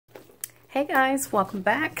Hey guys, welcome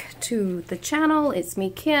back to the channel. It's me,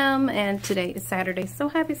 Kim, and today is Saturday. So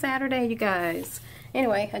happy Saturday, you guys.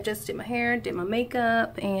 Anyway, I just did my hair, did my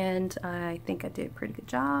makeup, and I think I did a pretty good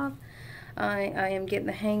job. I am getting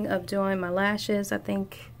the hang of doing my lashes, I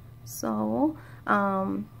think so.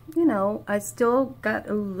 You know, I still got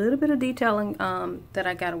a little bit of detailing that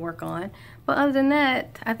I got to work on. But other than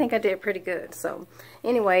that, I think I did pretty good. So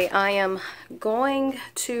anyway, I am going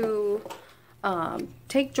to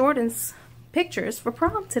take Jordan's pictures for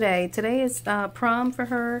prom today. Today is prom for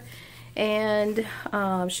her, and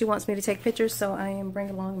she wants me to take pictures, so I am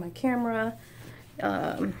bringing along my camera,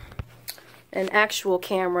 an actual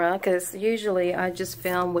camera, because usually I just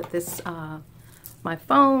film with this my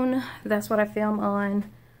phone. That's what I film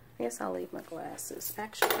on. I guess I'll leave my glasses.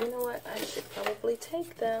 Actually, you know what? I should probably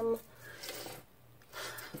take them.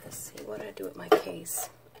 Let's see what I do with my case.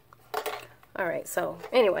 Alright, so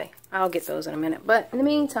anyway, I'll get those in a minute. But in the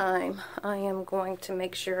meantime, I am going to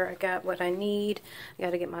make sure I got what I need. I got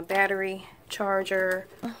to get my battery charger.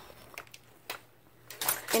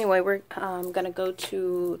 Anyway, we're going to go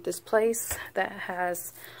to this place that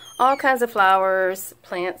has all kinds of flowers,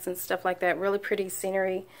 plants, and stuff like that. Really pretty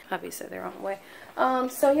scenery. Obviously, they're on the way.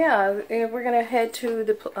 So yeah, we're going to head to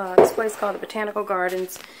the, this place called the Botanical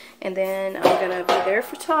Gardens. And then I'm going to be their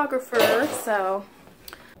photographer, so...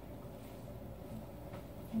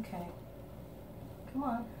 Okay, come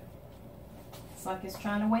on. It's like it's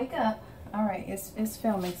trying to wake up. Alright, it's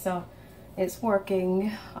filming, so it's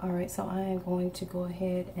working. Alright, so I am going to go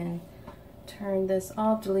ahead and turn this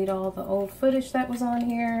off, delete all the old footage that was on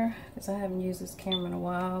here, because I haven't used this camera in a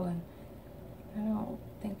while, and I don't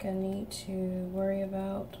think I need to worry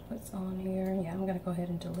about what's on here. Yeah, I'm going to go ahead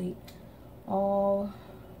and delete all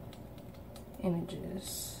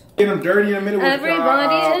images. Get them dirty in a minute.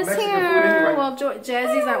 Everybody is here. Anyway. Well,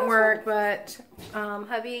 Jazzy's at work, but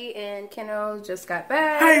hubby and Keno just got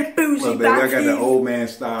back. Hey, bougie, well, baby, I got the old man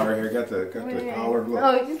style right here. Got the collar. Look.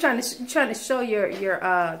 Oh, you're trying to show your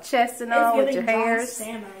chest and all with your hairs.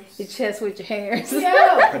 Your chest with your hairs.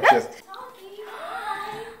 Yeah.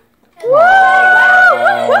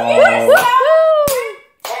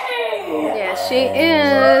 Yeah, she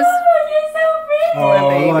is. Oh,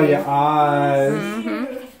 I love your eyes. Mm-hmm.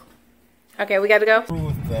 Okay, we got to go.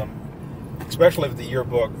 With them, especially if the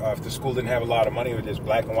yearbook, if the school didn't have a lot of money with just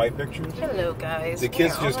black and white pictures. Hello, guys. The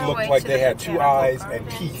kids just looked like they had two eyes and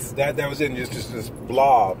teeth. That was it, just this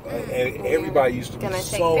blob. And everybody used to be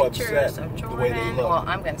so upset the way they looked. Well,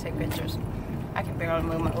 I'm going to take pictures. I can barely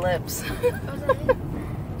move my lips.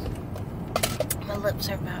 My lips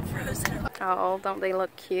are about frozen. Oh, don't they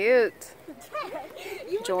look cute?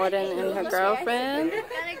 Jordan and her girlfriend.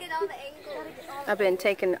 I've been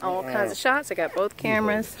taking all kinds of shots. I got both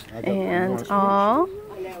cameras and all.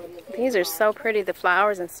 These are so pretty, the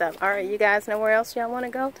flowers and stuff. All right, you guys know where else y'all want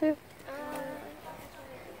to go to?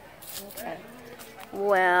 Okay.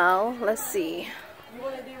 Well, let's see. You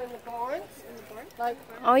want to do in the barns?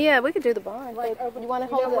 Oh yeah, we could do the barn. Like, you want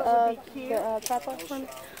to hold the tripod for me?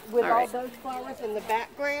 With all those flowers in the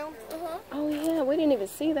background. Oh yeah, we didn't even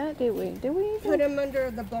see that, did we? Did we? Put them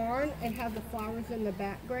under the barn and have the flowers in the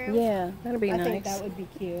background. Yeah, that'll be nice. I think that would be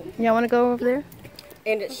cute. Y'all want to go over there?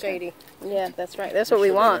 And it's shady. Yeah, that's right. That's what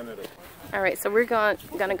we want. All right, so we're gonna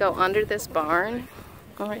go under this barn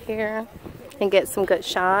right here and get some good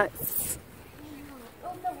shots.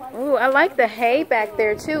 Ooh, I like the hay back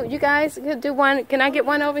there too. You guys could do one. Can I get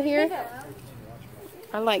one over here?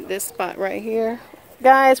 I like this spot right here.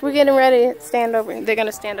 Guys, we're getting ready to stand over. They're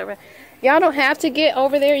gonna stand over. Y'all don't have to get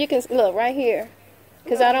over there. You can look right here.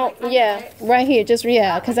 Cause I don't. Yeah, right here. Just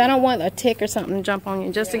cause I don't want a tick or something to jump on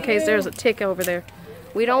you. Just in case there's a tick over there.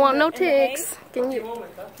 We don't want no ticks. Can you?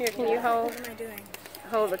 Here, can you hold? What am I doing?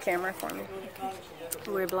 Hold the camera for me.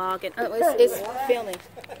 We're vlogging. Oh, it's filming.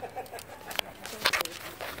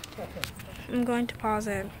 I'm going to pause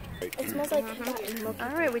it. It smells like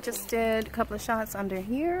Alright, we just did a couple of shots under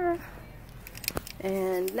here.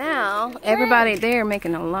 And now, everybody there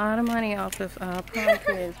making a lot of money off of prom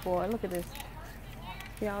kids. Boy, look at this.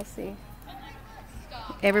 Y'all see?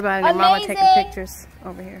 Everybody and their mama taking pictures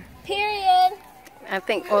over here. Period. I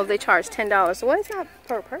think, well, they charge $10. So it's not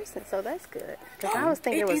per person, so that's good. Because I was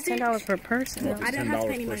thinking it was $10 per person. I don't have to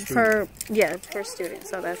pay any money. Per student,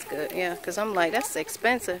 so that's good. Yeah, because I'm like, that's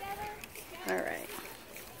expensive. Alright.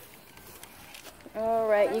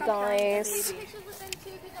 Alright, you guys.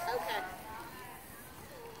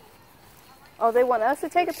 Oh, they want us to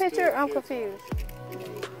take a picture? I'm confused.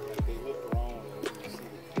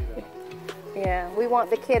 Yeah, we want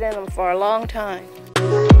the kid in them for a long time.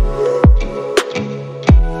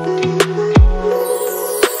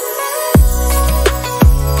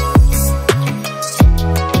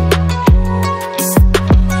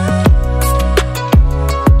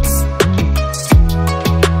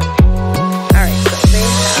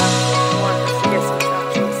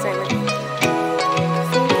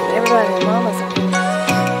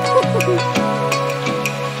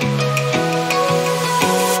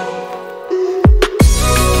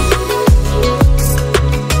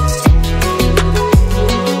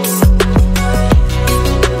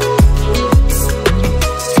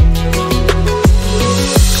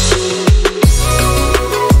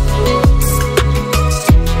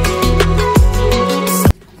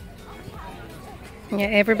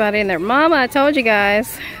 Everybody and their mama. I told you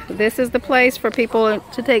guys, this is the place for people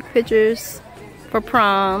to take pictures for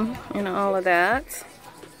prom and all of that.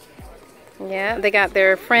 Yeah, they got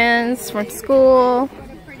their friends from school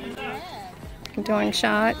doing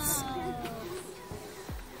shots. How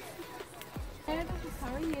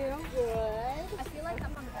are you? Good. I feel like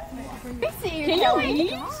I'm on the best. Can you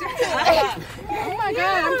eat? Oh my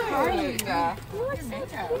god, I'm crying. You look so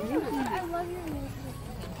cute. I love your makeup.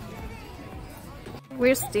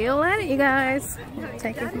 We're still at it, you guys.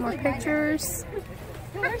 Taking some more pictures.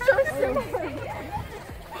 You're so silly.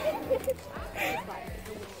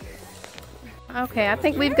 Okay, I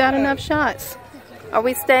think we've got enough shots. Are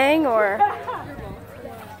we staying or?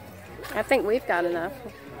 I think we've got enough.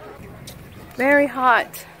 Very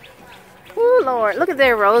hot. Ooh, Lord. Look at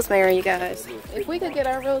their rosemary, you guys. If we could get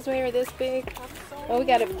our rosemary this big, well, we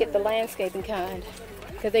got to get the landscaping kind.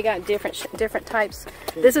 Because they got different types.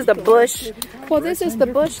 This is the bush. Well, this is the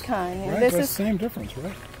bush kind. And this is the same difference,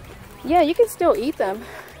 right? Yeah, you can still eat them.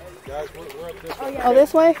 Guys, we're up this way. Oh,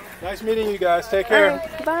 this way? Nice meeting you guys. Take care.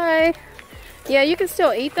 Bye. Yeah, you can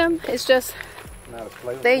still eat them. It's just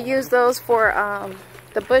they use those for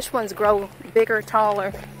the bush ones grow bigger,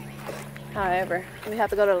 taller. However, we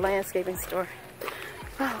have to go to the landscaping store.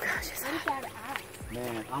 Oh gosh, it's hot.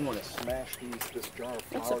 Man, I want to smash this jar of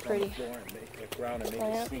flowers on the floor and make it ground and make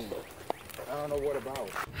it sing. I don't know what about.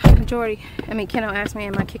 Jordy, Keno asked me,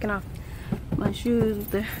 am I kicking off my shoes?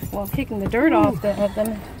 Well, kicking the dirt off of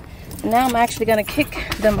them. And now I'm actually going to kick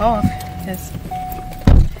them off because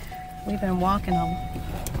we've been walking a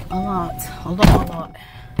lot.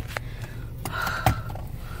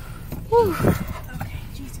 Whew. Okay,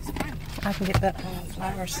 Jesus. I can get the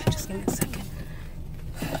flowers. Just give me a second.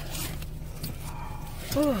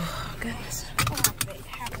 Oh, goodness.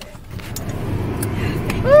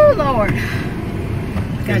 Oh, Lord.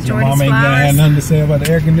 Got Jordy's Mom ain't gonna have nothing to say about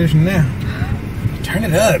the air conditioning now. Turn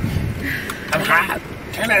it up. I'm hot.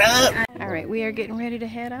 Turn it up. All right, we are getting ready to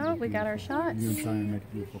head out. We got our shots. You try and make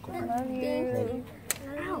a beautiful car. Love you.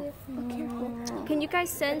 Ow. Be careful. Can you guys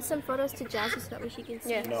send some photos to Jazzy so that way she can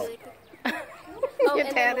see? Yes. No. Oh, Your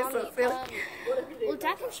and dad then is so Mommy, silly. well,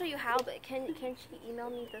 Dad can show you how, but can she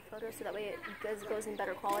email me the photos so that way it goes in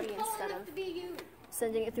better quality instead of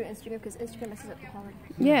sending it through Instagram, because Instagram messes up the quality.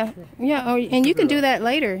 Yeah. Oh, and you can do that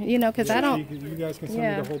later, you know, because I don't. You guys can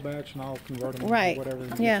send me the whole batch and I'll convert them Right. to whatever.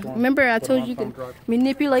 Yeah. Remember, I told you can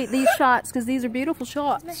manipulate these shots because these are beautiful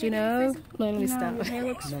shots, you know. Let me stop. No,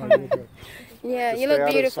 you're good. Yeah, Just you stay look out of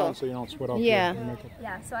the beautiful. sun so you don't sweat off Yeah. your makeup.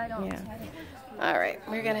 Yeah, so I don't. Yeah. All right,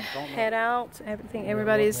 we're gonna head out.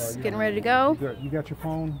 Everybody's getting ready to go. Good. You got your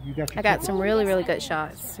phone. You got your. I got some really good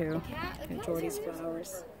shots too. And Jordy's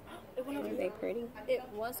flowers. Aren't they pretty? It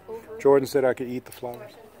was over. Jordan said I could eat the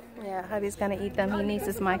flowers. Yeah, hubby's gonna eat them. He needs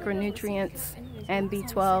his micronutrients and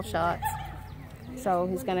B12 shots. So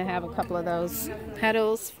he's gonna have a couple of those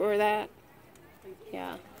petals for that.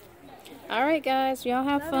 Yeah. All right, guys, y'all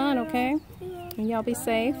have fun, okay? And y'all be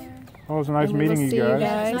safe. Oh, it was nice And we will meeting see you you guys.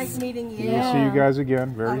 guys. Nice meeting you. We'll see you guys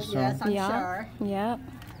again very soon. Yes, I'm Yeah. sure. Yeah.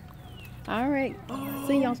 All right.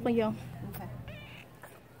 See y'all. See y'all.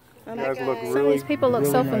 You guys look Some of really, these people look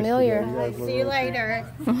really so nice familiar. today. You guys look See you really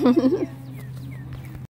cute. later.